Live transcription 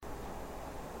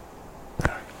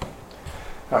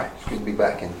All right, it's good to be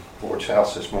back in Lord's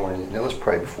house this morning. Now let's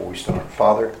pray before we start.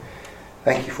 Father,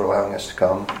 thank you for allowing us to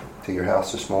come to your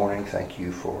house this morning. Thank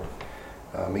you for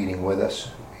meeting with us.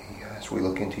 As we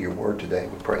look into your word today,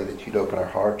 we pray that you'd open our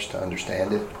hearts to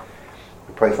understand it.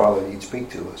 We pray, Father, that you'd speak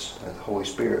to us, that the Holy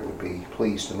Spirit would be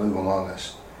pleased to move among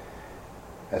us.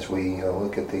 As we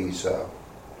look at these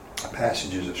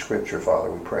passages of Scripture, Father,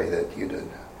 we pray that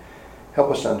you'd help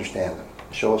us to understand them.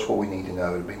 Show us what we need to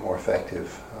know to be more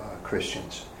effective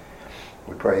Christians.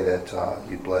 We pray that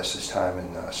you'd bless this time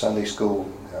in Sunday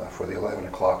school for the 11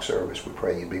 o'clock service. We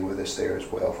pray you'd be with us there as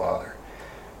well, Father,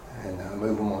 and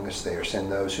move among us there.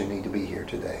 Send those who need to be here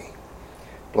today.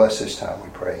 Bless this time, we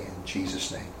pray, in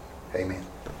Jesus' name. Amen.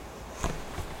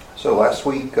 So last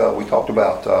week we talked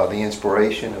about the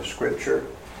inspiration of Scripture.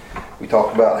 We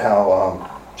talked about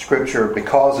how Scripture,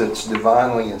 because it's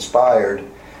divinely inspired,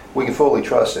 we can fully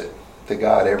trust it to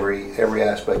guide every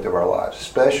aspect of our lives.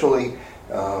 Especially,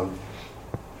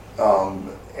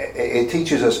 it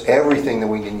teaches us everything that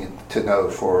we need to know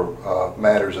for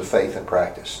matters of faith and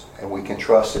practice, and we can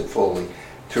trust it fully.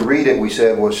 To read it, we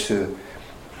said, was to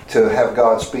have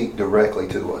God speak directly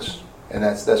to us, and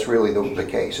that's really the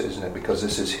case, isn't it? Because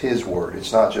this is His Word.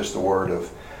 It's not just the word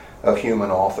of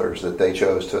human authors that they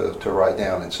chose to write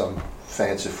down in some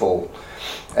fanciful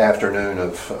afternoon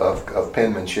of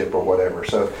penmanship or whatever.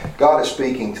 So God is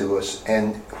speaking to us,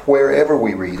 and wherever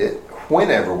we read it,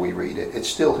 whenever we read it, it's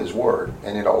still His Word,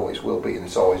 and it always will be, and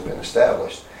it's always been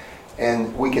established.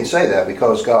 And we can say that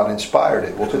because God inspired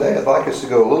it. Well, today I'd like us to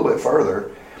go a little bit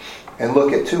further and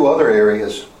look at two other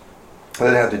areas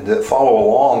that have to follow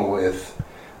along with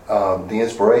the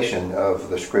inspiration of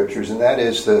the Scriptures, and that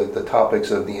is the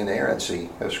topics of the inerrancy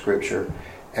of Scripture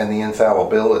and the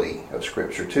infallibility of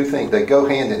Scripture. Two things, they go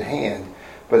hand in hand,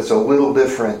 but it's a little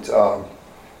different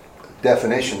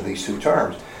definition of these two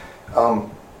terms.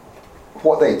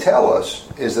 What they tell us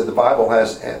is that the Bible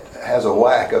has a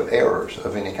lack of errors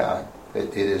of any kind.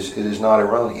 It is not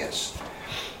erroneous.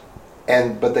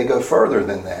 But they go further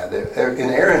than that.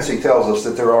 Inerrancy tells us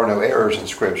that there are no errors in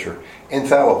Scripture.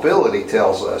 Infallibility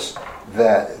tells us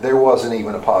that there wasn't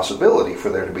even a possibility for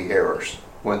there to be errors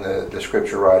when the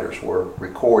Scripture writers were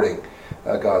recording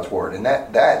God's Word. And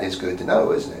that is good to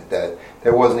know, isn't it? That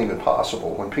there wasn't even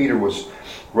possible. When Peter was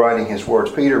writing his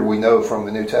words, Peter, we know from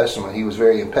the New Testament, he was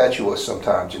very impetuous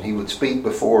sometimes, and he would speak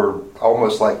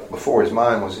almost like before his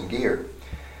mind was in gear.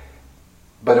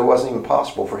 But it wasn't even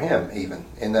possible for him, even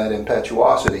in that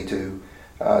impetuosity, to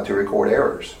record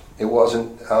errors. It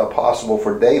wasn't possible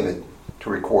for David to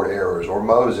record errors, or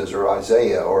Moses, or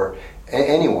Isaiah, or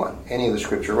any of the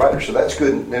Scripture writers. So that's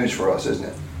good news for us, isn't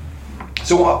it?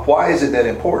 So why is it that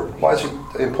important? Why is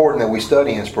it important that we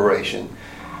study inspiration,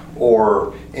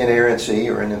 or inerrancy,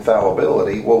 or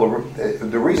infallibility? Well,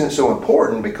 the reason it's so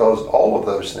important because all of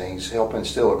those things help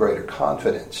instill a greater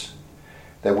confidence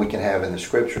that we can have in the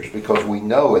Scriptures, because we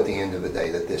know at the end of the day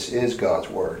that this is God's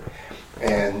Word.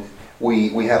 And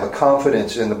we have a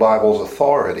confidence in the Bible's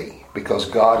authority because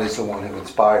God is the one who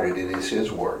inspired it. It is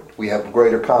His Word. We have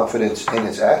greater confidence in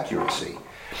its accuracy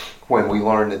when we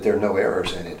learn that there are no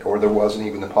errors in it, or there wasn't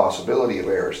even the possibility of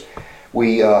errors.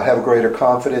 We have greater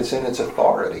confidence in its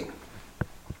authority.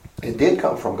 It did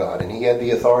come from God, and He had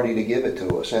the authority to give it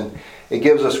to us. And it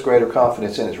gives us greater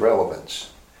confidence in its relevance.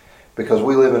 Because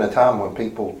we live in a time when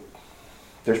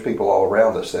there's people all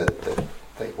around us that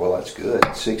think, well, that's good.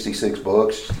 66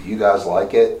 books, you guys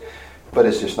like it, but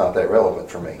it's just not that relevant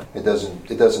for me. It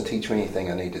doesn't teach me anything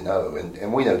I need to know.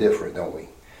 And we know different, don't we?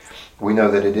 We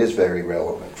know that it is very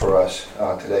relevant for us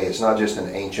today. It's not just an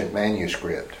ancient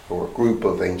manuscript or a group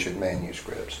of ancient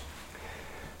manuscripts.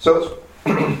 So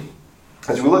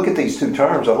as we look at these two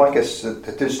terms, I'd like us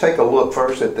to just take a look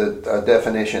first at the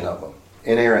definition of them.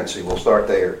 Inerrancy, we'll start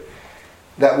there.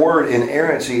 That word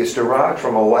inerrancy is derived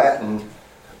from a Latin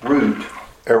root,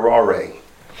 errare.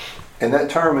 And that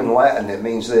term in Latin, it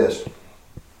means this.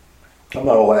 I'm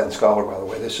not a Latin scholar, by the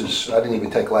way. I didn't even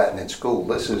take Latin in school.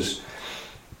 This is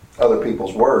other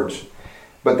people's words.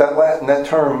 But that Latin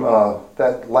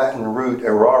root,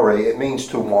 errare, it means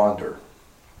to wander,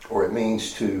 or it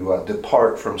means to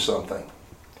depart from something.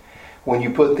 When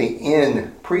you put the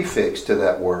in prefix to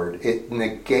that word, it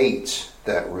negates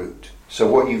that root. So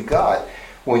what you've got,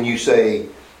 when you say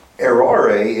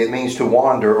errare, it means to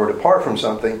wander or depart from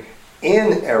something.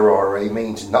 In errare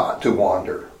means not to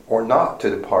wander or not to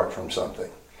depart from something.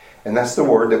 And that's the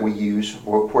word that we use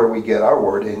where we get our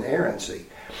word inerrancy.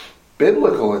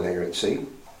 Biblical inerrancy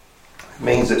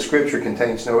means that Scripture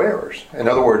contains no errors. In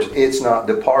other words, it's not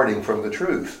departing from the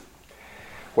truth.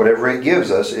 Whatever it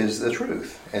gives us is the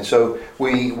truth. And so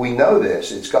we know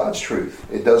this. It's God's truth.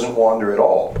 It doesn't wander at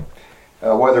all.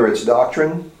 whether it's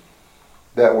doctrine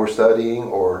that we're studying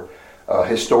or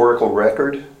historical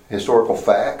record, historical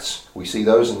facts. We see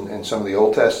those in some of the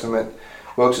Old Testament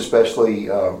books, especially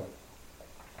the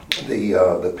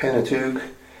Pentateuch,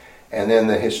 and then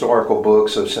the historical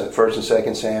books of 1st and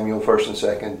 2nd Samuel, 1st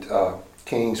and 2nd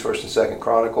Kings, 1st and 2nd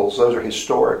Chronicles. Those are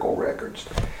historical records.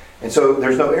 And so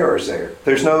there's no errors there.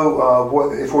 There's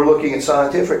no, if we're looking at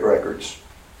scientific records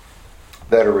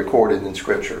that are recorded in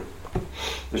Scripture,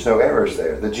 there's no errors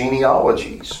there. The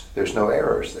genealogies, there's no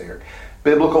errors there.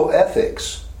 Biblical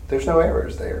ethics, there's no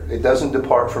errors there. It doesn't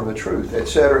depart from the truth,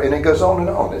 etc. And it goes on and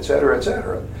on, etc.,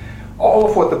 etc. All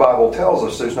of what the Bible tells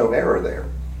us, there's no error there.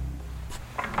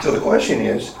 So the question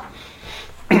is,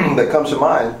 that comes to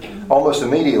mind almost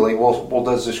immediately, well,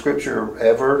 does the Scripture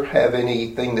ever have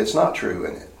anything that's not true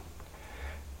in it?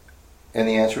 And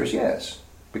the answer is yes.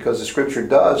 Because the Scripture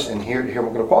does, and here we're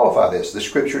going to qualify this, the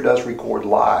Scripture does record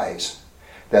lies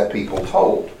that people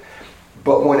told.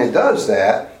 But when it does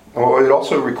that, it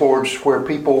also records where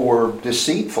people were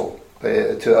deceitful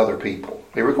to other people.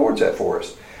 It records that for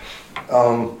us.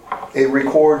 It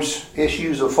records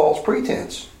issues of false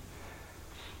pretense.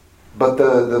 But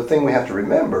the thing we have to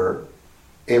remember,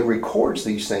 it records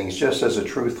these things just as a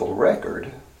truthful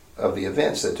record of the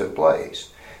events that took place.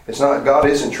 It's not, God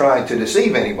isn't trying to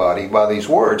deceive anybody by these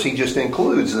words. He just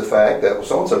includes the fact that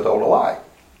so-and-so told a lie.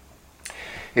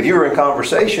 If you were in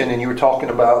conversation and you were talking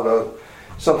about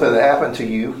something that happened to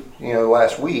you,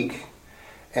 last week,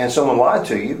 and someone lied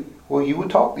to you, well, you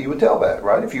would tell that,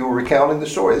 right? If you were recounting the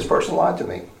story, this person lied to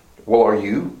me. Well, are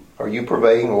you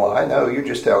purveying a lie? No, you're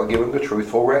just giving the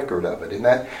truthful record of it. And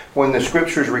that, when the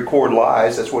Scriptures record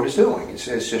lies, that's what it's doing. It's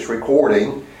just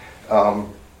recording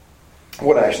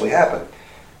what actually happened.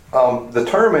 The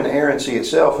term inerrancy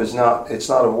itself it's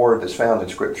not a word that's found in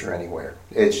Scripture anywhere.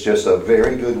 It's just a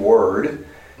very good word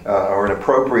or an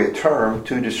appropriate term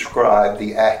to describe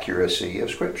the accuracy of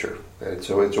Scripture.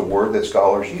 So it's a word that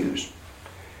scholars use.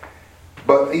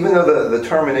 But even though the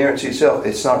term inerrancy itself,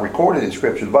 it's not recorded in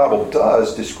Scripture, the Bible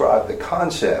does describe the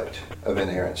concept of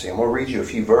inerrancy. I'm going to read you a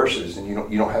few verses, and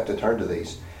you don't have to turn to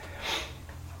these.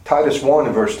 Titus 1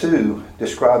 and verse 2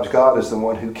 describes God as the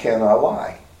one who cannot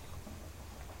lie.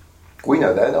 We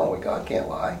know that, don't we? God can't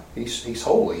lie. He's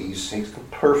holy. He's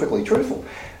perfectly truthful.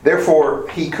 Therefore,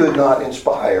 He could not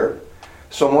inspire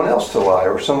someone else to lie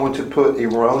or someone to put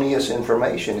erroneous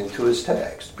information into His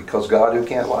text, because God, who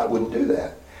can't lie, wouldn't do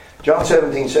that. John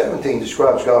 17:17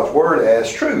 describes God's Word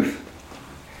as truth.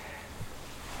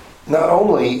 Not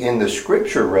only in the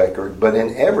Scripture record, but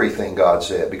in everything God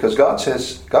said. Because God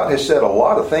has said a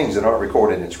lot of things that aren't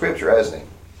recorded in Scripture, hasn't He?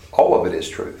 All of it is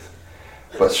truth.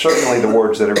 But certainly the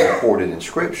words that are recorded in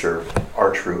Scripture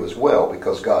are true as well,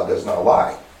 because God does not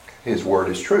lie. His Word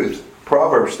is truth.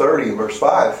 Proverbs 30 and verse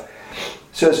 5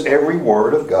 says every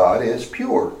word of God is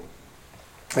pure.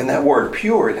 And that word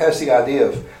pure, it has the idea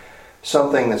of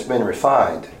something that's been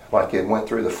refined, like it went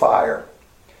through the fire.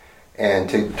 And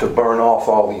to burn off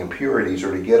all the impurities,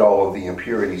 or to get all of the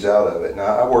impurities out of it.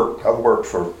 Now, I've worked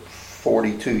for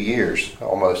 42 years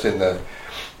almost in the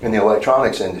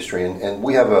electronics industry, and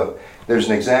we have there's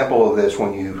an example of this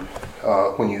when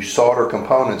you solder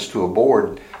components to a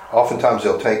board. Oftentimes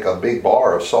they'll take a big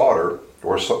bar of solder,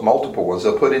 or multiple ones.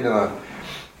 They'll put it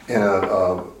in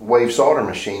a wave solder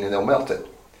machine, and they'll melt it.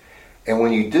 And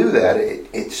when you do that,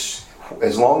 it's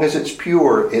as long as it's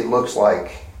pure, it looks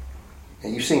like,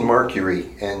 and you've seen mercury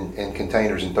in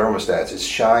containers and thermostats. It's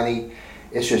shiny.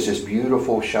 It's just this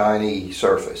beautiful, shiny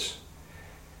surface.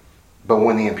 But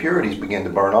when the impurities begin to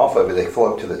burn off of it, they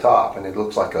float to the top, and it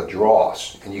looks like a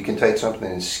dross. And you can take something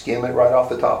and skim it right off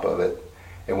the top of it.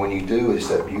 And when you do, it's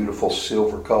that beautiful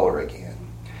silver color again.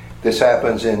 This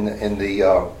happens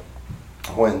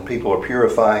when people are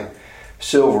purifying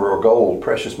silver or gold,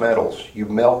 precious metals. You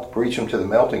reach them to the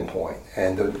melting point,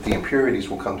 and the impurities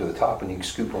will come to the top, and you can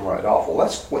scoop them right off. Well,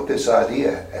 that's what this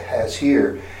idea has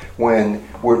here when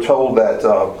we're told that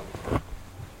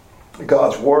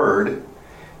God's Word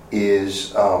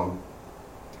is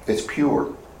it's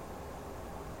pure.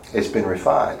 It's been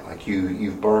refined, like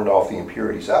you've burned off the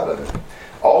impurities out of it.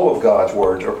 All of God's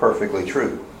words are perfectly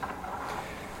true.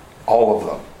 All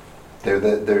of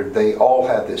them. They all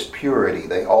have this purity.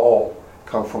 They all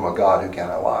come from a God who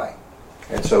cannot lie.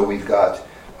 And so we've got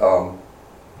all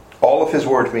of His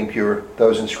words being pure.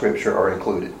 Those in Scripture are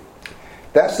included.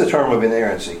 That's the term of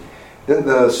inerrancy. Then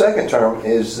the second term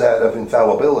is that of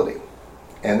infallibility.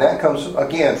 And that comes,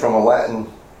 again, from a Latin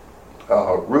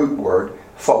root word,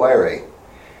 fallere.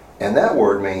 And that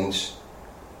word means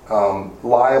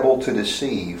liable to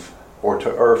deceive or to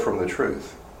err from the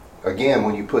truth. Again,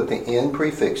 when you put the in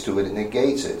prefix to it, it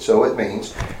negates it. So it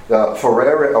means,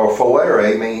 ferere or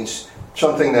folere means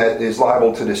something that is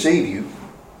liable to deceive you.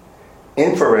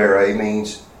 Inferere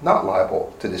means not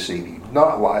liable to deceive you,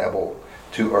 not liable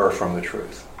to err from the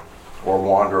truth or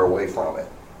wander away from it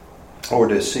or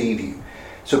deceive you.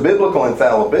 So biblical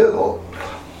infallibility,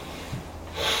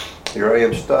 here I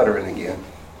am stuttering again.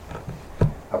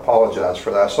 I apologize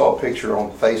for that. I saw a picture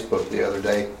on Facebook the other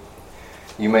day.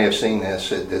 You may have seen this.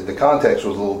 The context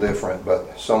was a little different,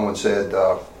 but someone said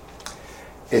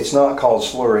it's not called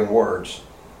slurring words.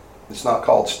 It's not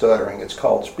called stuttering. It's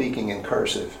called speaking in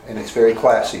cursive, and it's very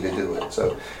classy to do it.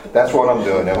 So that's what I'm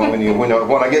doing. And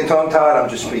when I get tongue-tied, I'm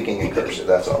just speaking in cursive.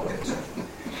 That's all it is.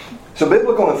 So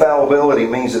biblical infallibility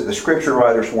means that the Scripture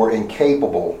writers were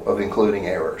incapable of including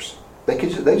errors. They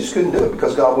just couldn't do it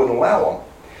because God wouldn't allow them.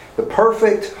 The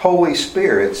perfect Holy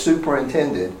Spirit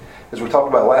superintended, as we talked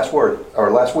about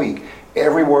last week,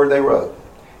 every word they wrote,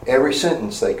 every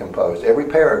sentence they composed, every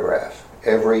paragraph,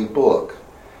 every book.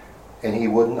 And he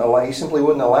simply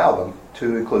wouldn't allow them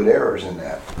to include errors in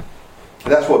that.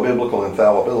 That's what biblical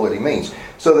infallibility means.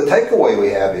 So the takeaway we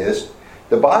have is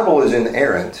the Bible is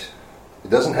inerrant. It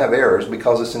doesn't have errors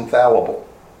because it's infallible.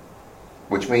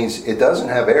 Which means it doesn't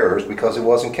have errors because it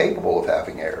wasn't capable of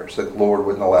having errors. The Lord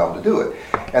wouldn't allow him to do it.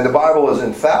 And the Bible is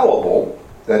infallible.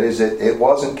 That is, it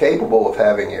wasn't capable of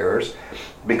having errors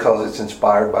because it's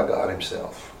inspired by God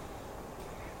himself.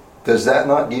 Does that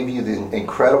not give you the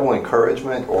incredible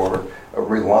encouragement or a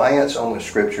reliance on the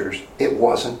Scriptures? It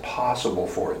wasn't possible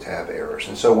for it to have errors.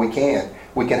 And so we can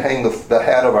hang the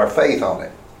hat of our faith on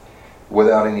it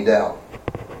without any doubt.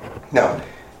 Now,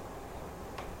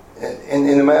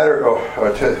 in the matter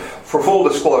for full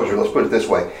disclosure, let's put it this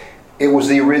way. It was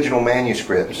the original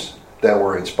manuscripts that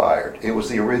were inspired. It was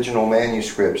the original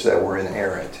manuscripts that were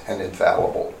inerrant and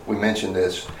infallible. We mentioned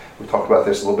this. We talked about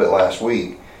this a little bit last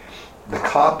week. The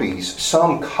copies,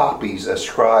 some copies as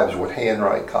scribes would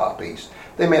handwrite copies.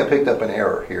 They may have picked up an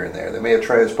error here and there. They may have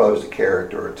transposed a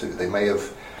character or two. They may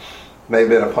have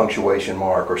been a punctuation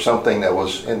mark or something that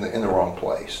was in the wrong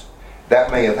place.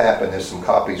 That may have happened as some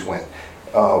copies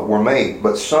were made.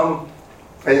 But some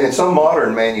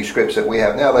modern manuscripts that we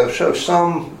have now, they show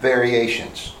some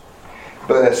variations.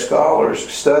 But as scholars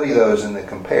study those and they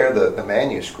compare the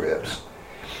manuscripts,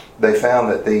 they found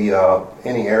that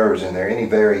any errors in there, any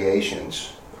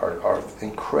variations, are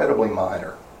incredibly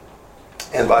minor.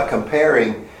 And by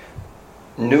comparing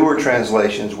newer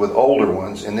translations with older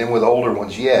ones, and then with older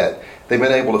ones yet, they've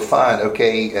been able to find,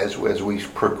 okay, as we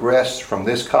progressed from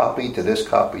this copy to this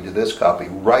copy to this copy,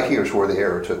 right here is where the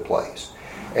error took place.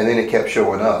 And then it kept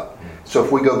showing up. So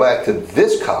if we go back to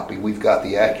this copy, we've got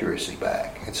the accuracy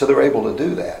back. And so they're able to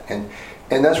do that. And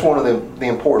that's one of the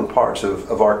important parts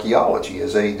of archaeology.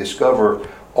 As they discover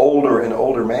older and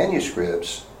older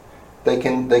manuscripts, they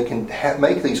can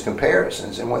make these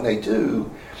comparisons. And when they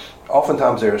do,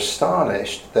 oftentimes they're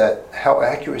astonished that how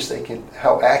accurate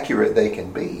they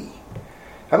can be.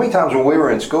 How many times when we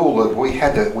were in school we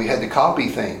had to copy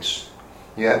things?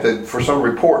 You have to, for some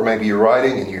report, maybe you're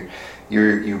writing and you're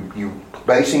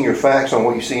basing your facts on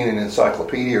what you've seen in an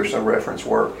encyclopedia or some reference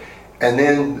work. And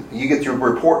then you get your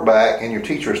report back and your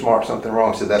teacher has marked something wrong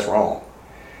and said that's wrong.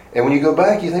 And when you go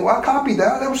back, you think, well, I copied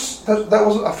that.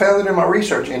 I found it in my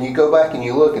research. And you go back and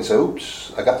you look and say,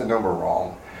 oops, I got the number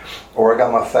wrong. Or I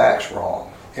got my facts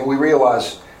wrong. And we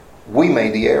realize we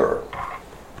made the error.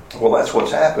 Well, that's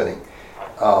what's happening.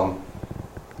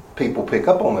 People pick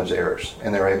up on those errors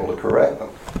and they're able to correct them.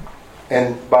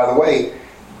 And by the way,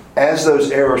 as those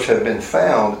errors have been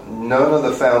found, none of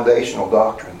the foundational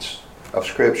doctrines of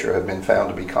Scripture have been found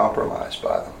to be compromised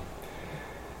by them.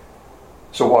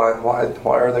 So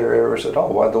why are there errors at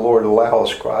all? Why did the Lord allow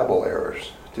scribal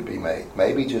errors to be made?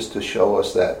 Maybe just to show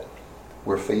us that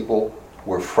we're feeble,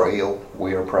 we're frail,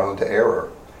 we are prone to error.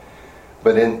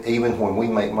 But even when we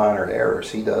make minor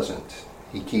errors, He doesn't.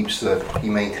 He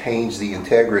maintains the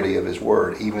integrity of His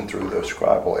Word even through those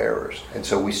scribal errors. And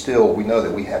so we know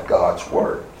that we have God's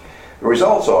Word. The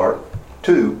results are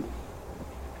two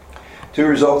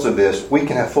results of this. We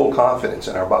can have full confidence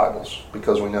in our Bibles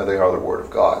because we know they are the Word of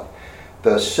God.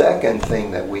 The second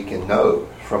thing that we can know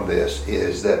from this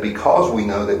is that because we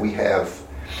know that we have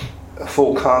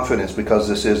full confidence because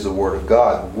this is the Word of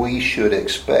God, we should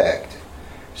expect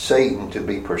Satan to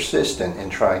be persistent in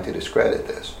trying to discredit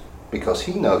this because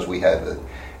he knows we have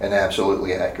an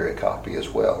absolutely accurate copy as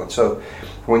well. And so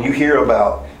when you hear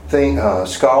about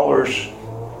scholars,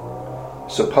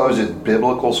 supposed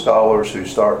biblical scholars who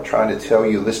start trying to tell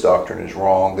you this doctrine is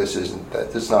wrong, this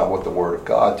is not what the Word of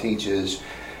God teaches,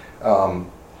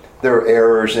 there are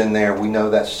errors in there, we know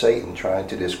that's Satan trying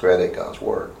to discredit God's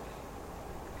Word.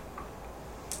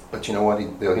 But you know what?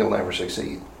 He'll never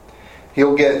succeed.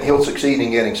 He'll succeed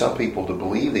in getting some people to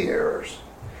believe the errors.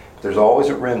 But there's always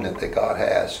a remnant that God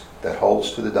has that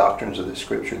holds to the doctrines of the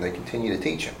Scripture, and they continue to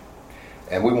teach them.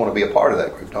 And we want to be a part of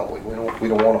that group, don't we? We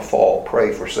don't want to fall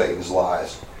prey for Satan's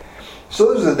lies.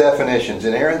 So those are the definitions: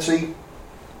 inerrancy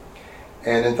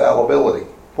and infallibility.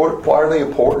 Why are they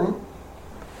important?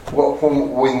 Well,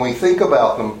 when we think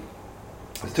about them,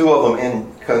 the two of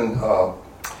them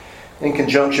in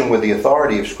conjunction with the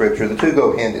authority of Scripture, the two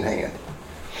go hand in hand.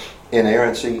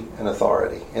 Inerrancy and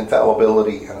authority.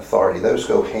 Infallibility and authority. Those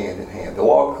go hand in hand. The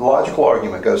logical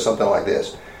argument goes something like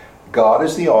this. God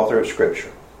is the author of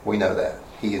Scripture. We know that.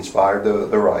 He inspired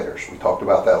the writers. We talked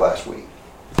about that last week.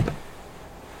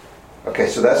 Okay,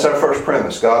 so that's our first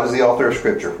premise. God is the author of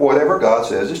Scripture. Whatever God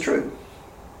says is true,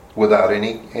 without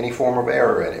any form of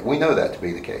error in it. We know that to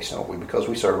be the case, don't we? Because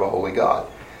we serve a holy God.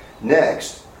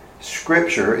 Next,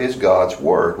 Scripture is God's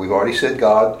Word. We've already said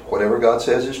whatever God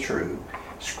says is true.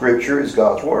 Scripture is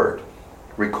God's Word,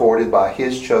 recorded by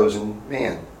His chosen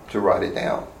men to write it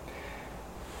down.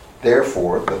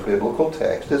 Therefore, the biblical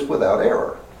text is without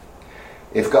error.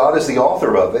 If God is the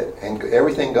author of it, and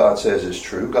everything God says is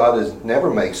true, God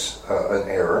never makes an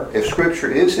error. If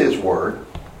Scripture is His Word,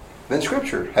 then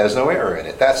Scripture has no error in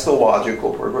it. That's the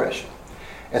logical progression.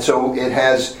 And so it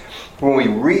has, when we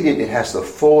read it, it has the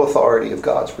full authority of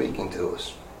God speaking to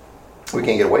us. We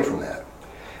can't get away from that,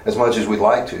 as much as we'd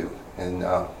like to. And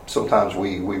sometimes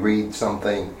we read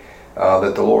something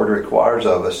that the Lord requires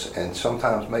of us, and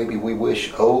sometimes maybe we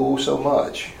wish, so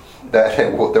much, that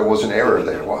there was an error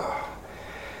there. Wow.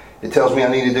 It tells me I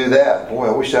need to do that. Boy,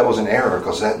 I wish that was an error,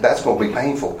 because that's going to be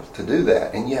painful to do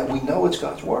that. And yet we know it's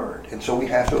God's Word, and so we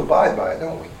have to abide by it,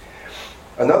 don't we?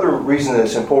 Another reason that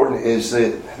it's important is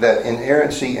that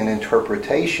inerrancy and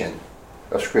interpretation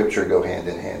of Scripture go hand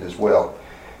in hand as well.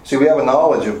 See, we have a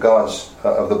knowledge of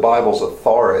the Bible's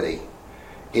authority.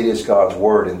 It is God's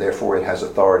Word, and therefore it has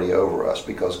authority over us,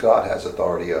 because God has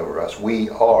authority over us. We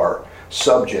are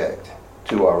subject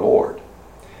to our Lord,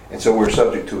 and so we're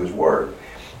subject to His Word.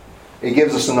 It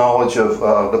gives us a knowledge of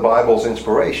the Bible's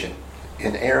inspiration,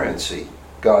 inerrancy.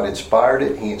 God inspired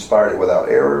it. He inspired it without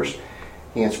errors.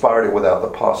 He inspired it without the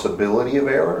possibility of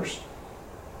errors.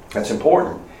 That's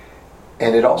important.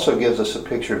 And it also gives us a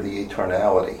picture of the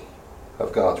eternality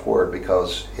of God's Word,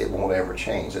 because it won't ever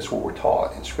change. That's what we're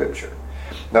taught in Scripture.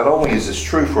 Not only is this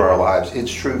true for our lives,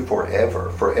 it's true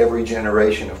forever, for every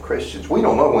generation of Christians. We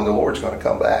don't know when the Lord's going to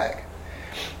come back.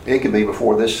 It could be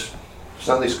before this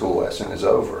Sunday school lesson is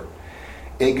over.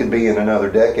 It could be in another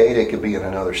decade. It could be in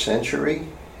another century.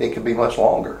 It could be much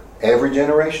longer. Every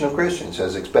generation of Christians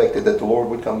has expected that the Lord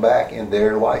would come back in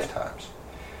their lifetimes.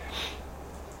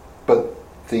 But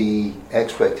the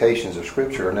expectations of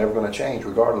Scripture are never going to change,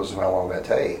 regardless of how long that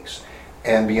takes.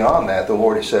 And beyond that, the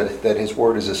Lord has said that His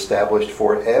Word is established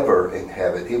forever in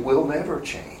heaven. It will never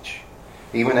change.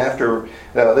 Even after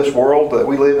this world that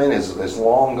we live in is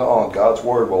long gone, God's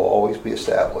Word will always be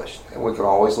established. And we can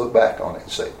always look back on it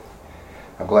and say,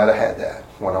 I'm glad I had that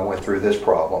when I went through this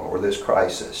problem or this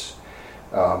crisis.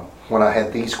 When I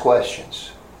had these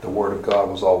questions, the Word of God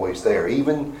was always there.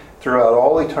 Even throughout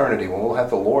all eternity, when we'll have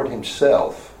the Lord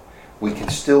Himself, we can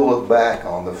still look back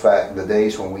on the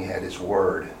days when we had His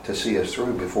Word to see us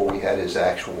through before we had His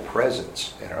actual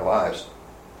presence in our lives.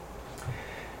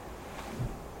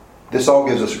 This all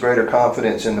gives us greater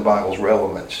confidence in the Bible's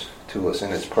relevance to us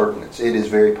and its pertinence. It is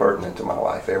very pertinent to my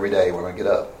life every day when I get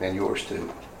up, and yours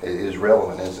too. It is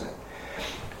relevant, isn't it?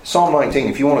 Psalm 19,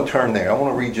 if you want to turn there, I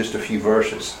want to read just a few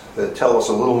verses that tell us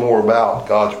a little more about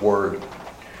God's Word.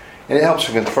 And it helps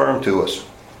to confirm to us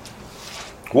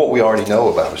what we already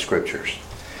know about the Scriptures.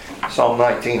 Psalm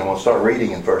 19, I'm going to start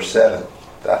reading in verse 7.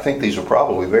 I think these are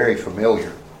probably very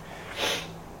familiar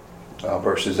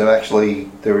verses. And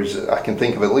actually, I can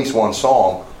think of at least one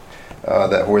song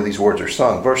where these words are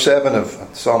sung. Verse 7 of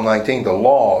Psalm 19, the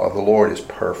law of the Lord is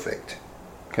perfect,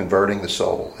 converting the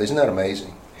soul. Isn't that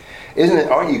amazing?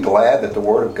 Aren't you glad that the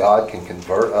Word of God can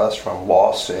convert us from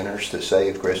lost sinners to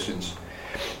saved Christians?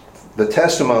 The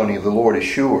testimony of the Lord is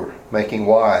sure, making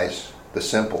wise the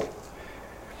simple.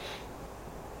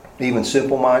 Even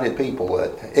simple-minded people,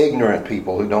 ignorant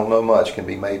people who don't know much, can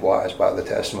be made wise by the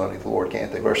testimony of the Lord,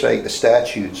 can't they? Verse 8, the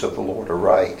statutes of the Lord are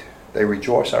right. They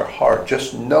rejoice our heart,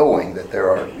 just knowing that there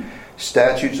are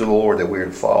statutes of the Lord that we are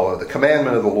to follow. The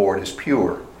commandment of the Lord is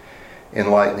pure,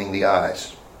 enlightening the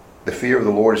eyes. The fear of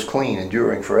the Lord is clean,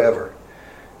 enduring forever.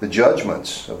 The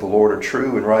judgments of the Lord are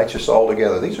true and righteous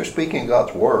altogether. These are speaking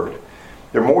God's Word.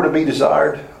 They're more to be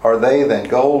desired, are they, than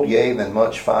gold, yea, than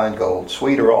much fine gold,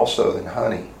 sweeter also than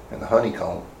honey and the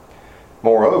honeycomb.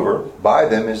 Moreover, by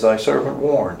them is thy servant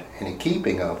warned, and in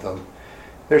keeping of them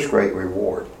there's great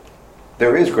reward.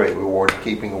 There is great reward in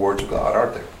keeping the words of God,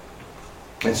 aren't there?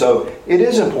 And so it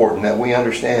is important that we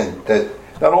understand that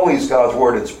not only is God's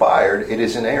Word inspired, it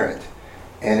is inerrant,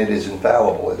 and it is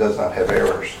infallible. It does not have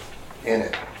errors in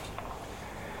it.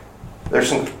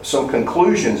 There's some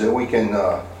conclusions that we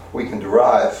can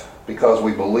derive because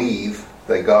we believe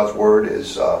that God's Word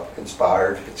is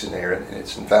inspired, it's inerrant, and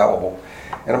it's infallible.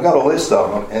 And I've got a list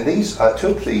of them, and I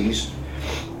took these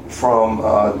from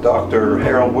Dr.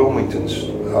 Harold Wilmington's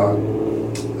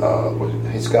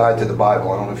his Guide to the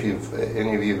Bible. I don't know if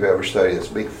any of you have ever studied this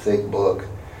big, thick book.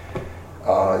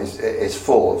 It's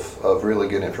full of really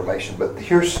good information. But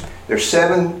there's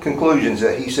 7 conclusions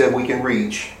that he said we can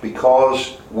reach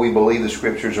because we believe the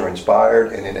Scriptures are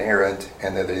inspired and inerrant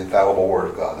and they're the infallible Word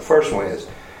of God. The first one is,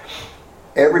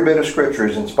 every bit of Scripture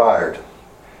is inspired,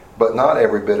 but not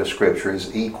every bit of Scripture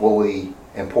is equally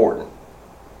important.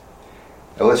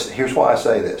 Now listen, here's why I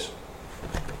say this.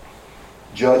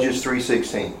 Judges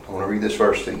 3:16. I want to read this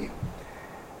verse to you.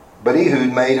 But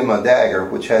Ehud made him a dagger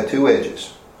which had 2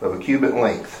 edges, of a cubit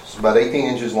length. It's about 18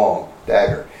 inches long,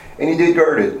 dagger. And he did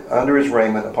gird it under his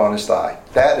raiment upon his thigh.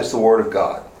 That is the Word of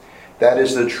God. That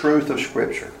is the truth of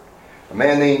Scripture. A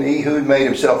man named Ehud made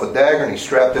himself a dagger and he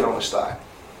strapped it on his thigh.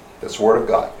 That's the Word of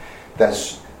God.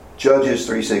 That's Judges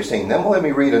 3:16. Then let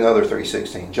me read another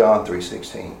 3:16. John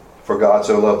 3:16. For God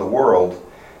so loved the world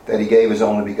that he gave his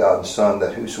only begotten Son,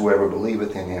 that whosoever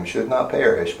believeth in him should not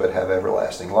perish, but have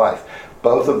everlasting life.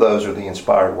 Both of those are the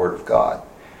inspired Word of God.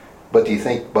 But do you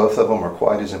think both of them are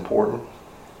quite as important?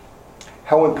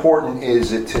 How important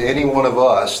is it to any one of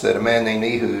us that a man named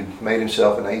Ehud made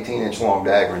himself an 18-inch long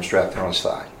dagger and strapped it on his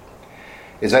thigh?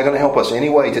 Is that going to help us any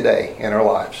way today in our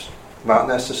lives? Not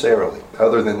necessarily,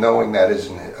 other than knowing that is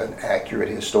an accurate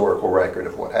historical record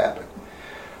of what happened.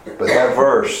 But that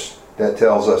verse that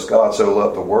tells us God so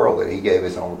loved the world that he gave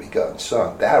his only begotten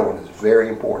Son, that one is very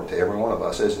important to every one of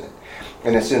us, isn't it?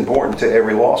 And it's important to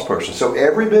every lost person. So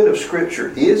every bit of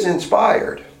Scripture is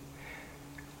inspired,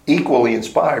 equally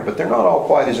inspired, but they're not all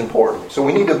quite as important. So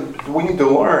we need to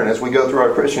learn as we go through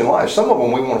our Christian life. Some of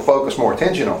them we want to focus more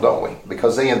attention on, don't we?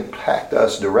 Because they impact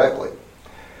us directly.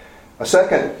 A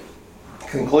second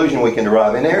conclusion we can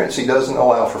derive, inerrancy doesn't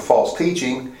allow for false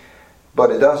teaching,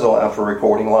 but it does allow for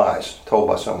recording lies told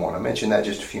by someone. I mentioned that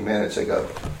just a few minutes ago.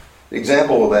 The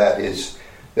example of that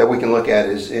that we can look at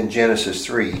is in Genesis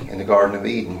 3 in the Garden of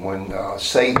Eden, when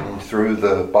Satan, through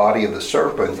the body of the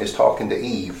serpent, is talking to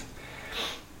Eve.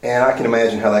 And I can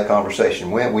imagine how that conversation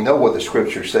went. We know what the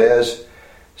Scripture says.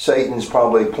 Satan's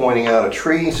probably pointing out a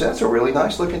tree. He says, that's a really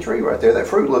nice looking tree right there. That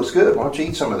fruit looks good. Why don't you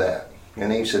eat some of that?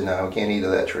 And Eve said, no, we can't eat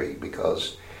of that tree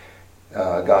because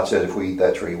God said if we eat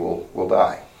that tree, we'll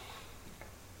die.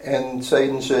 And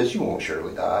Satan says, you won't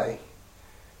surely die.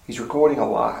 He's recording a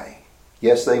lie.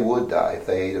 Yes, they would die if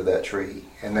they ate of that tree.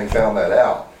 And they found that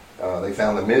out. They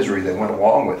found the misery that went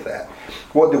along with that.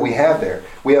 What do we have there?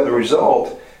 We have the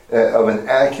result of an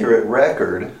accurate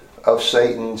record of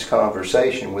Satan's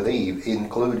conversation with Eve,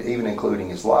 even including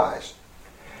his lies.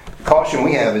 The caution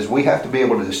we have is we have to be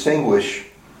able to distinguish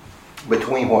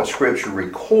between what Scripture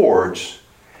records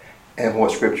and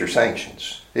what Scripture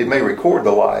sanctions. It may record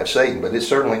the lie of Satan, but it's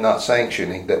certainly not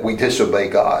sanctioning that we disobey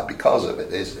God because of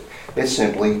it, is it? It's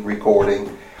simply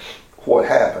recording what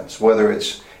happens. Whether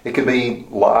it could be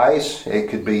lies, it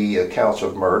could be accounts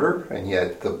of murder, and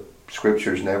yet the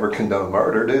Scriptures never condone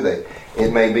murder, do they?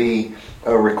 It may be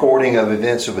a recording of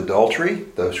events of adultery,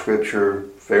 though Scripture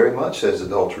very much says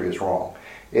adultery is wrong.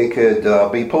 It could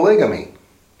be polygamy.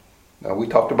 Now, we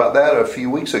talked about that a few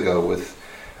weeks ago with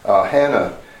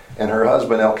Hannah and her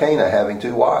husband Elkanah having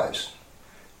 2 wives.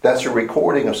 That's a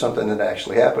recording of something that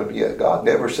actually happened, but yet God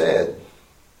never said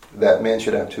that men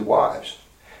should have 2 wives.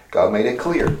 God made it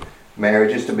clear.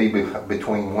 Marriage is to be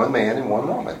between one man and one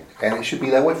woman, and it should be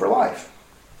that way for life.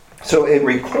 So it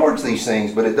records these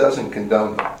things, but it doesn't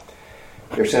condone them.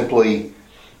 They're simply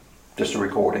just a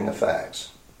recording of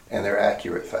facts, and they're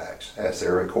accurate facts as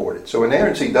they're recorded. So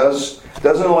inerrancy doesn't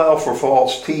allow for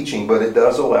false teaching, but it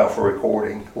does allow for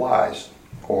recording lies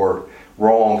or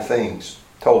wrong things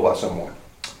told by someone.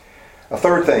 A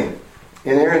third thing,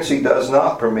 inerrancy does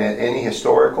not permit any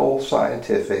historical,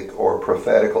 scientific, or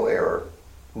prophetical error.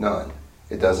 None.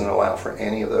 It doesn't allow for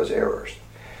any of those errors.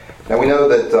 Now we know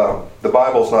that the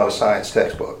Bible's not a science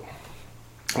textbook.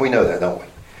 We know that, don't we?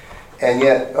 And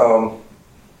yet,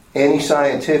 any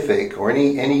scientific or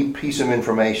any piece of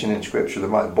information in Scripture that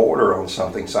might border on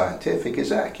something scientific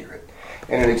is accurate.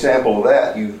 And an example of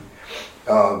that,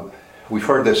 we've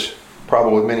heard this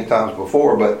probably many times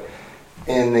before, but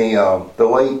In the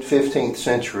late 15th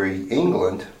century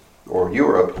England, or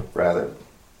Europe rather,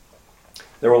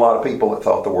 there were a lot of people that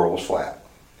thought the world was flat.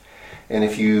 And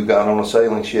if you got on a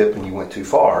sailing ship and you went too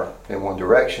far in one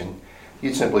direction,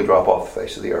 you'd simply drop off the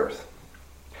face of the earth.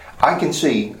 I can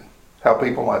see how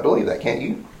people might believe that, can't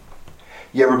you?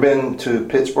 You ever been to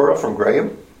Pittsburgh from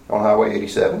Graham on Highway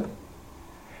 87?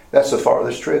 That's the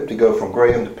farthest trip to go from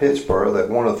Graham to Pittsburgh. That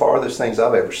one of the farthest things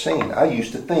I've ever seen. I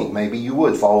used to think maybe you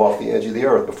would fall off the edge of the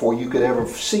earth before you could ever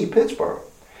see Pittsburgh.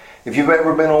 If you've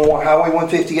ever been on Highway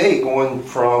 158 going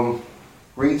from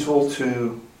Reidsville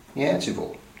to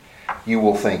Yanceyville, you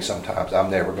will think sometimes, I'm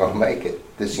never going to make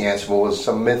it. This Yanceyville is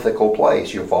some mythical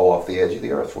place. You'll fall off the edge of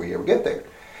the earth before you ever get there.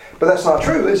 But that's not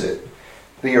true, is it?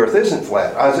 The earth isn't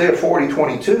flat. Isaiah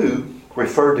 40:22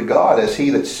 referred to God as he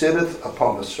that sitteth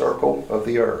upon the circle of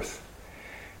the earth,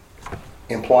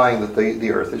 implying that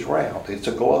the earth is round. It's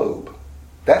a globe.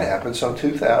 That happened some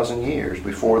 2,000 years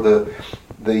before the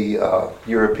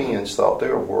Europeans thought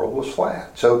their world was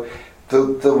flat. So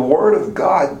the Word of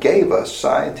God gave us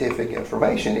scientific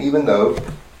information, even though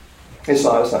it's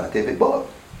not a scientific book.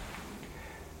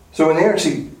 So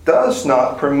inerrancy does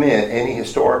not permit any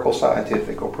historical,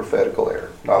 scientific, or prophetical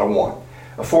error. Not a one.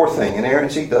 A fourth thing,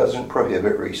 inerrancy doesn't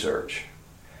prohibit research.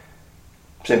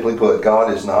 Simply put,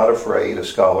 God is not afraid of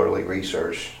scholarly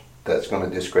research that's going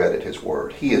to discredit His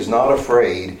Word. He is not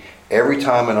afraid every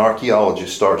time an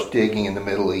archaeologist starts digging in the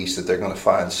Middle East that they're going to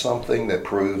find something that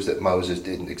proves that Moses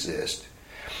didn't exist,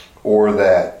 or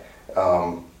that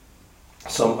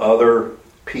some other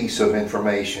piece of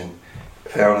information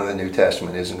found in the New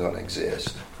Testament isn't going to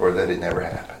exist, or that it never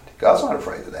happened. God's not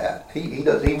afraid of that. He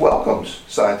welcomes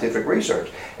scientific research.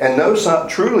 And no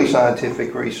truly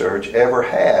scientific research ever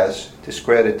has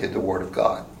discredited the Word of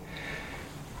God.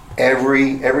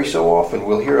 Every so often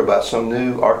we'll hear about some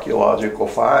new archaeological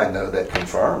find, though, that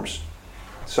confirms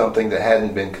something that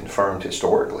hadn't been confirmed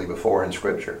historically before in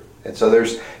Scripture. And so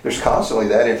there's constantly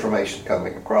that information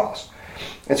coming across.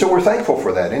 And so we're thankful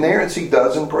for that. Inerrancy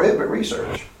doesn't prohibit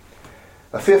research.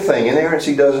 A fifth thing,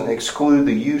 inerrancy doesn't exclude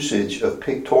the usage of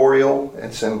pictorial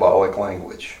and symbolic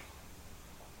language.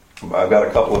 I've got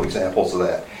a couple of examples of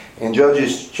that. In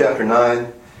Judges chapter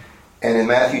 9 and in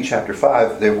Matthew chapter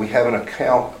 5, there we have an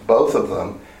account, both of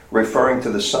them, referring to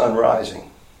the sun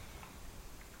rising.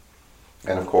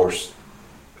 And of course,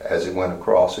 as it went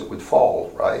across, it would fall,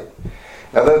 right?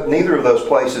 Now, neither of those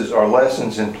places are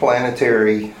lessons in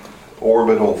planetary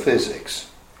orbital physics.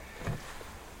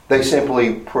 They're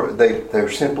simply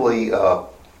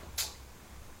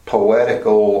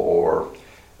poetical or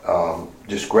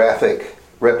just graphic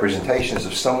representations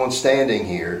of someone standing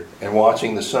here and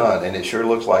watching the sun, and it sure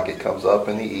looks like it comes up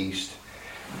in the east,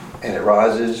 and it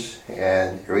rises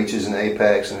and it reaches an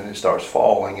apex, and then it starts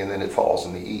falling, and then it falls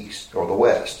in the east or the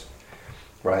west,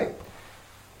 right?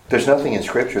 There's nothing in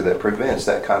Scripture that prevents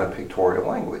that kind of pictorial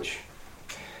language.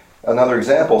 Another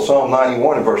example, Psalm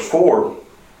 91 and verse 4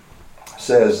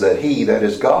 says that He, that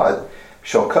is God,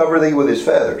 shall cover thee with His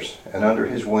feathers, and under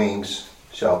His wings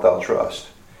shalt thou trust.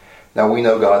 Now we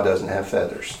know God doesn't have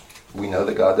feathers. We know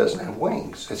that God doesn't have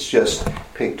wings. It's just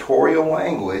pictorial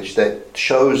language that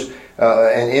shows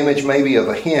an image maybe of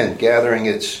a hen gathering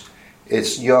its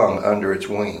young under its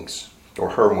wings, or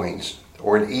her wings,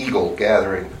 or an eagle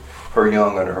gathering her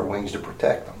young under her wings to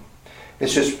protect them.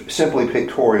 It's just simply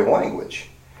pictorial language.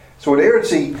 So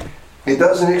inerrancy, it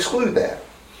doesn't exclude that,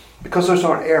 because those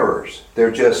aren't errors.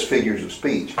 They're just figures of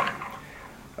speech.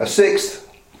 A sixth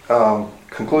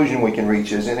conclusion we can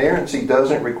reach is inerrancy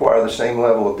doesn't require the same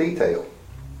level of detail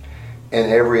in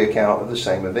every account of the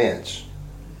same events.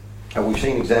 And we've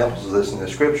seen examples of this in the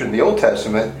Scripture. In the Old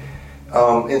Testament,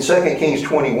 in 2 Kings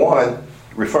 21,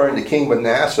 referring to King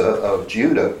Manasseh of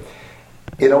Judah,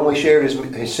 it only shared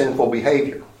his sinful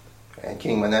behavior. And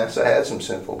King Manasseh had some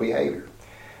sinful behavior.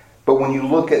 But when you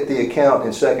look at the account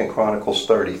in 2 Chronicles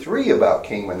 33 about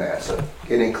King Manasseh,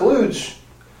 it includes,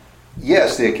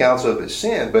 yes, the accounts of his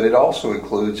sin, but it also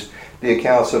includes the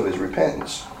accounts of his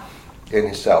repentance and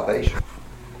his salvation.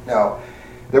 Now,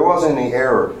 there wasn't any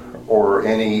error or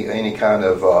any kind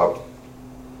of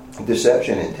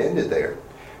deception intended there.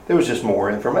 There was just more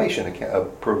information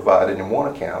provided in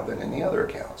one account than in the other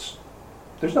accounts.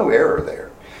 There's no error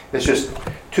there. It's just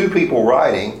two people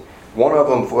writing. One of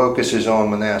them focuses on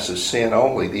Manasseh's sin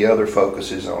only. The other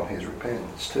focuses on his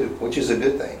repentance too, which is a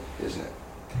good thing, isn't it?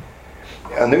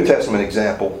 A New Testament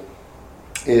example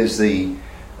is a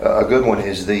good one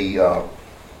is the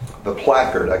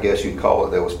placard, I guess you'd call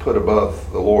it, that was put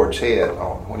above the Lord's head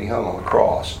when He hung on the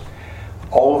cross.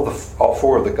 All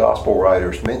four of the gospel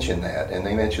writers mention that, and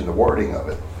they mention the wording of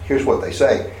it. Here's what they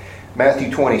say.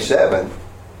 Matthew 27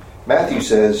 Matthew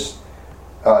says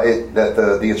that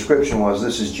the inscription was,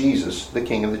 "This is Jesus, the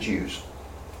King of the Jews."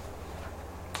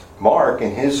 Mark,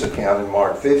 in his account in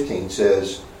Mark 15,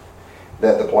 says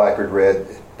that the placard read,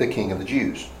 "The King of the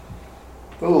Jews."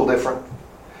 A little different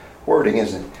wording,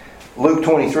 isn't it? Luke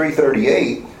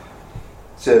 23:38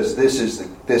 says, "This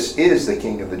is the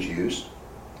King of the Jews."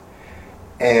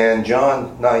 And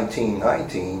John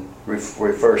 19:19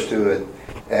 refers to it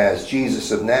as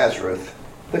Jesus of Nazareth,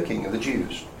 the King of the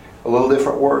Jews. A little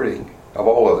different wording of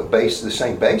all of it. The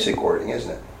same basic wording,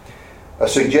 isn't it? A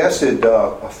suggested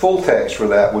full text for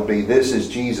that would be, "This is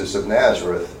Jesus of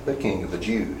Nazareth, the King of the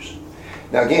Jews."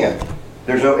 Now again,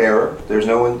 there's no error. There's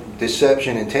no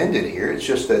deception intended here. It's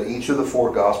just that each of the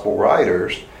four gospel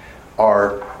writers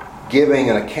are giving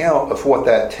an account of what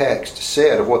that text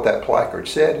said, of what that placard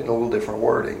said, in a little different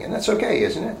wording. And that's okay,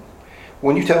 isn't it?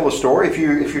 When you tell a story, if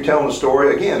you're telling a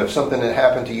story, again, of something that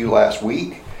happened to you last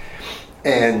week,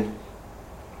 and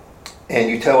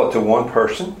you tell it to one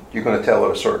person, you're going to tell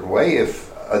it a certain way.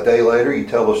 If a day later you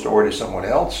tell the story to someone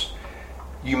else,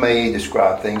 you may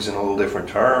describe things in a little different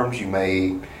terms. You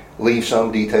may leave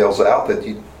some details out that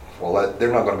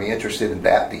they're not going to be interested in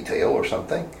that detail or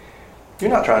something. You're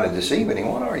not trying to deceive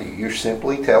anyone, are you? You're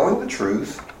simply telling the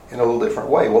truth in a little different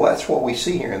way. Well, that's what we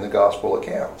see here in the gospel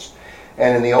accounts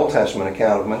and in the Old Testament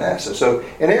account of Manasseh. So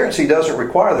inerrancy doesn't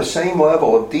require the same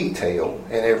level of detail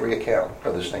in every account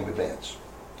of the same events.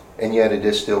 And yet it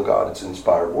is still God's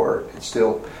inspired word. It's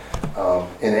still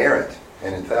inerrant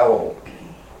and infallible.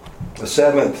 The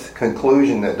seventh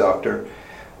conclusion that Dr.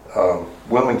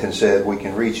 Wilmington said we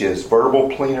can reach is verbal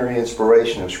plenary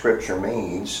inspiration of Scripture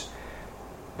means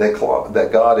that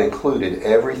God included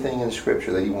everything in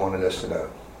Scripture that He wanted us to know.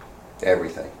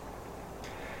 Everything.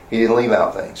 He didn't leave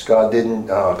out things. God didn't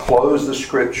close the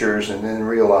Scriptures and then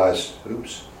realize,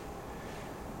 oops,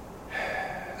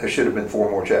 there should have been 4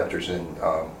 more chapters in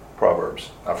Proverbs.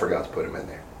 I forgot to put them in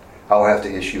there. I'll have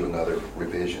to issue another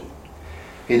revision.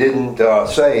 He didn't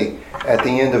say at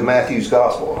the end of Matthew's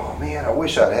Gospel, "Oh man, I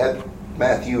wish I'd had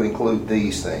Matthew include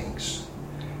these things."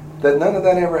 That none of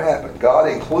that ever happened. God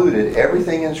included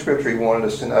everything in Scripture He wanted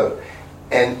us to know.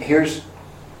 And here's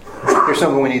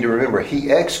something we need to remember.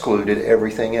 He excluded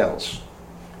everything else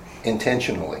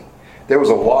intentionally. There was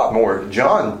a lot more.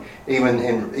 John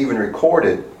even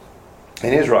recorded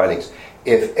in his writings,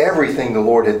 if everything the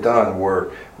Lord had done were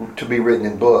to be written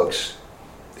in books,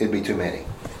 it'd be too many.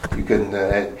 You couldn't.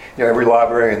 Every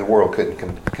library in the world couldn't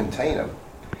contain them.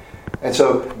 And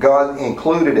so God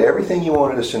included everything He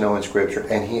wanted us to know in Scripture,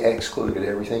 and He excluded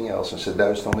everything else and said,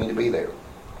 "Those don't need to be there.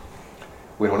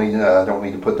 We don't need to know. I don't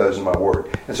need to put those in my Word."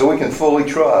 And so we can fully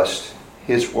trust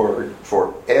His Word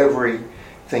for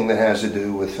everything that has to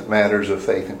do with matters of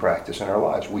faith and practice in our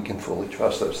lives. We can fully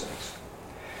trust those things.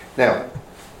 Now,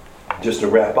 just to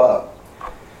wrap up,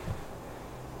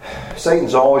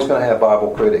 Satan's always going to have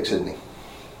Bible critics, isn't he?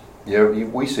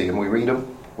 We see them. We read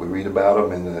them. We read about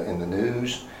them in the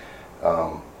news.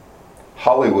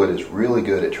 Hollywood is really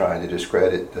good at trying to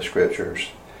discredit the Scriptures.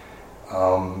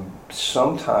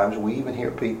 Sometimes we even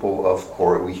hear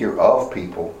we hear of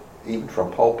people, even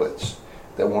from pulpits,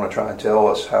 that want to try and tell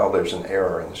us how there's an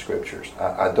error in the Scriptures.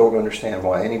 I don't understand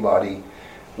why anybody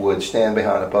would stand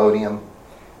behind a podium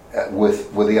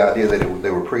with the idea that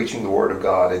they were preaching the Word of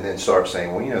God and then start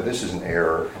saying, well, this is an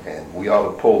error and we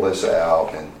ought to pull this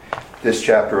out, and this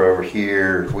chapter over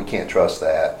here, we can't trust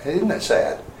that. Isn't that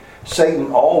sad?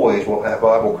 Satan always will have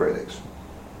Bible critics,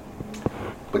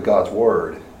 but God's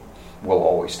Word will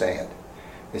always stand.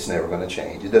 It's never going to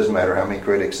change. It doesn't matter how many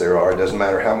critics there are. It doesn't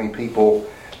matter how many people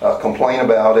complain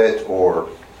about it or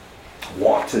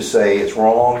want to say it's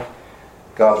wrong.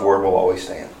 God's Word will always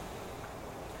stand.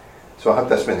 So I hope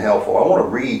that's been helpful. I want to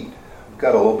read, we've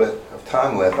got a little bit of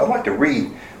time left. I'd like to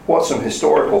read what some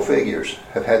historical figures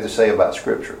have had to say about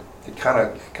Scripture. It kind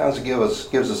of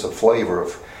gives us a flavor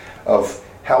of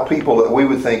how people that we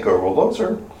would think are, well, those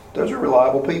are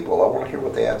reliable people. I want to hear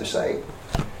what they have to say.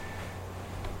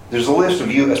 There's a list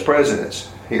of U.S. presidents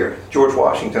here. George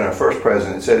Washington, our first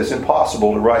president, said it's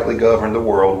impossible to rightly govern the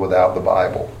world without the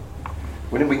Bible.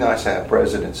 Wouldn't it be nice to have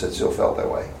presidents that still felt that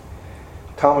way?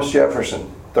 Thomas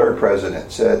Jefferson, third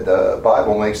president, said the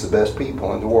Bible makes the best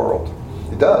people in the world.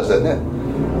 It does, doesn't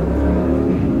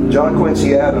it? John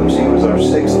Quincy Adams, he was our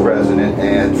sixth president,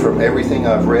 and from everything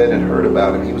I've read and heard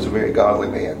about him, he was a very godly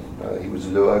man. He was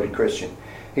a devoted Christian.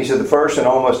 He said the first and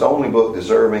almost only book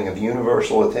deserving of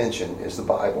universal attention is the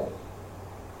Bible.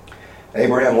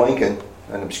 Abraham Lincoln,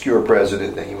 an obscure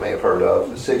president that you may have heard of,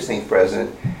 the 16th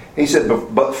president, he said,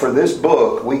 but for this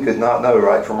book, we could not know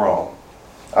right from wrong.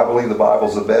 I believe the Bible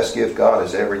is the best gift God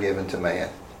has ever given to man.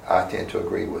 I tend to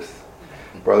agree with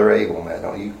Brother Abel on that,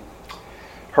 don't you?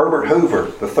 Herbert Hoover,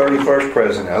 the 31st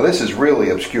president. Now, this is really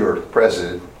obscure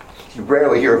president. You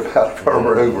rarely hear about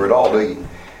Herbert Hoover at all, do you?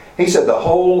 He said, the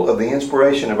whole of the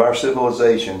inspiration of our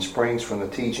civilization springs from the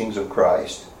teachings of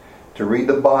Christ. To read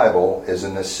the Bible is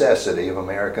a necessity of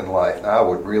American life. Now, I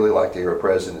would really like to hear a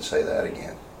president say that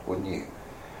again, wouldn't you?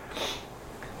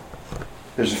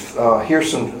 Here's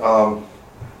some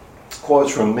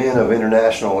quotes from men of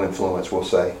international influence, we'll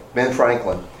say. Ben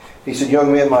Franklin. He said,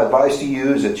 young men, my advice to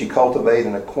you is that you cultivate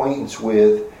an acquaintance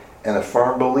with and a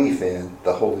firm belief in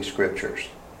the Holy Scriptures.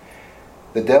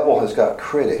 The devil has got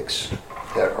critics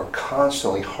that are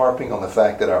constantly harping on the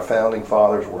fact that our founding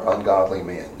fathers were ungodly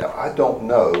men. Now, I don't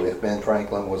know if Ben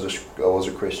Franklin was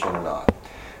a Christian or not.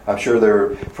 I'm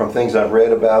sure from things I've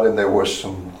read about him, there was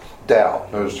some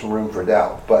doubt. There was some room for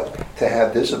doubt. But to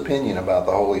have this opinion about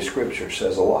the Holy Scripture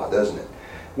says a lot, doesn't it?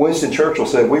 Winston Churchill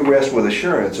said, we rest with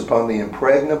assurance upon the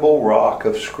impregnable rock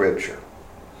of Scripture.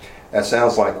 That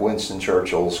sounds like Winston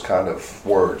Churchill's kind of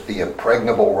word, the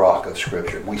impregnable rock of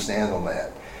Scripture. We stand on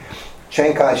that.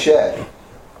 Chiang Kai-shek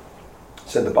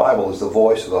said the Bible is the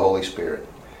voice of the Holy Spirit.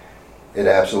 It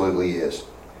absolutely is.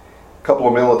 A couple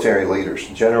of military leaders.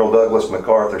 General Douglas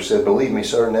MacArthur said, believe me,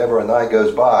 sir, never a night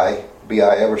goes by, be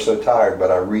I ever so tired,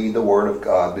 but I read the Word of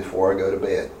God before I go to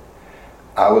bed.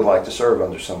 I would like to serve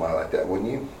under somebody like that,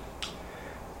 wouldn't you?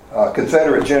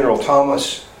 Confederate General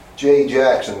Thomas J.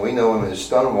 Jackson, we know him as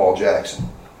Stonewall Jackson.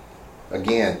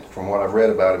 Again, from what I've read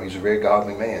about him, he's a very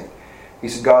godly man. He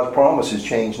said, God's promises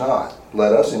change not.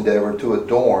 Let us endeavor to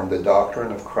adorn the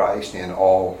doctrine of Christ in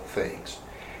all things.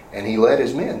 And he led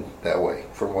his men that way,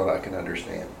 from what I can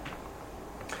understand.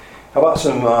 How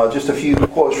about just a few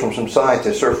quotes from some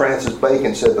scientists? Sir Francis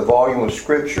Bacon said, the volume of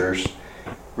Scriptures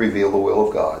reveal the will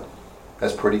of God.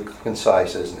 That's pretty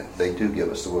concise, isn't it? They do give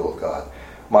us the will of God.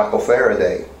 Michael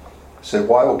Faraday said,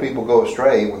 why will people go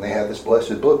astray when they have this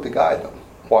blessed book to guide them?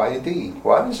 Why indeed?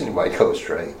 Why does anybody go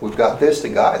astray? We've got this to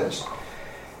guide us.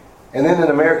 And then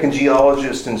an American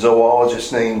geologist and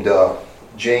zoologist named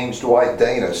James Dwight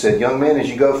Dana said, young men, as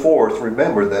you go forth,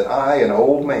 remember that I, an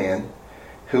old man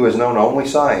who has known only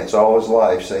science all his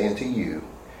life, say unto you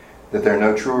that there are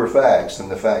no truer facts than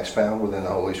the facts found within the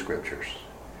Holy Scriptures.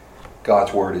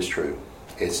 God's Word is true.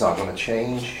 It's not going to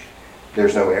change.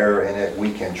 There's no error in it.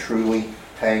 We can truly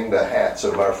hang the hats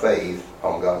of our faith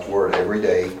on God's Word every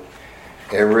day,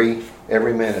 every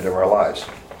minute of our lives.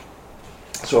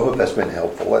 So I hope that's been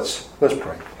helpful. Let's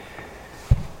pray.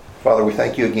 Father, we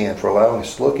thank you again for allowing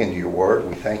us to look into your Word.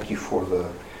 We thank you for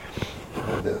the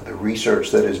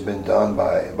research that has been done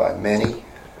by many.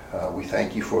 We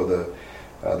thank you for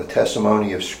the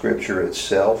testimony of Scripture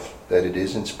itself, that it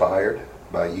is inspired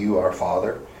by you, our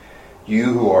Father. You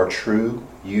who are true,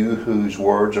 you whose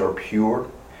words are pure,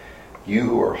 you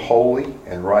who are holy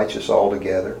and righteous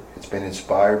altogether. It's been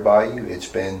inspired by you. It's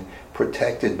been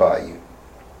protected by you.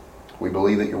 We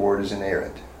believe that your word is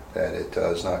inerrant, that it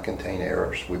does not contain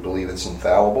errors. We believe it's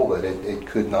infallible, that it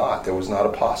could not. There was not a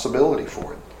possibility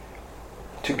for it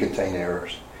to contain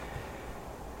errors.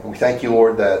 And we thank you,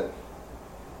 Lord, that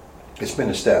it's been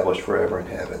established forever in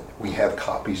heaven. We have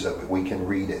copies of it. We can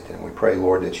read it. And we pray,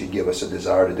 Lord, that you give us a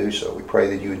desire to do so. We pray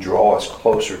that you would draw us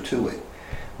closer to it.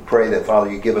 We pray that,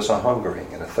 Father, you give us a hungering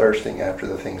and a thirsting after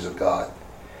the things of God.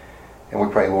 And we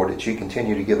pray, Lord, that you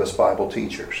continue to give us Bible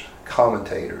teachers,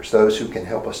 commentators, those who can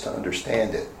help us to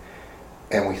understand it.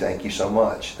 And we thank you so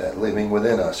much that living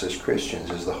within us as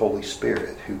Christians is the Holy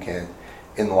Spirit who can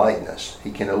enlighten us.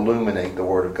 He can illuminate the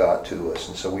Word of God to us.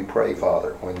 And so we pray,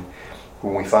 Father, when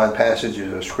we find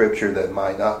passages of Scripture that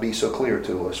might not be so clear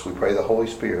to us, we pray the Holy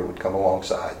Spirit would come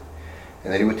alongside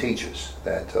and that he would teach us,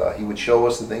 that he would show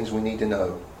us the things we need to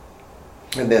know.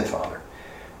 And then, Father,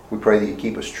 we pray that you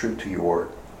keep us true to your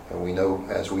Word. And we know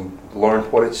as we learn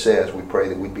what it says, we pray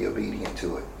that we'd be obedient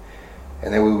to it.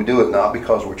 And that we would do it not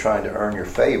because we're trying to earn your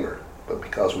favor, but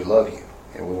because we love you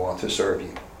and we want to serve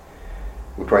you.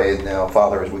 We pray now,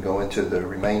 Father, as we go into the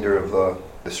remainder of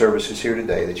the services here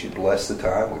today, that you bless the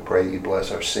time. We pray that you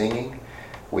bless our singing.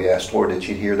 We ask, Lord, that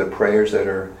you'd hear the prayers that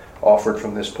are offered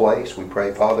from this place. We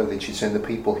pray, Father, that you send the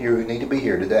people here who need to be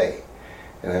here today.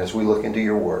 And as we look into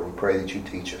your word, we pray that you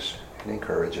teach us and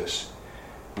encourage us.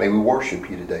 May we worship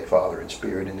you today, Father, in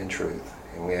spirit and in truth.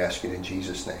 And we ask it in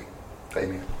Jesus' name.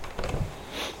 Amen.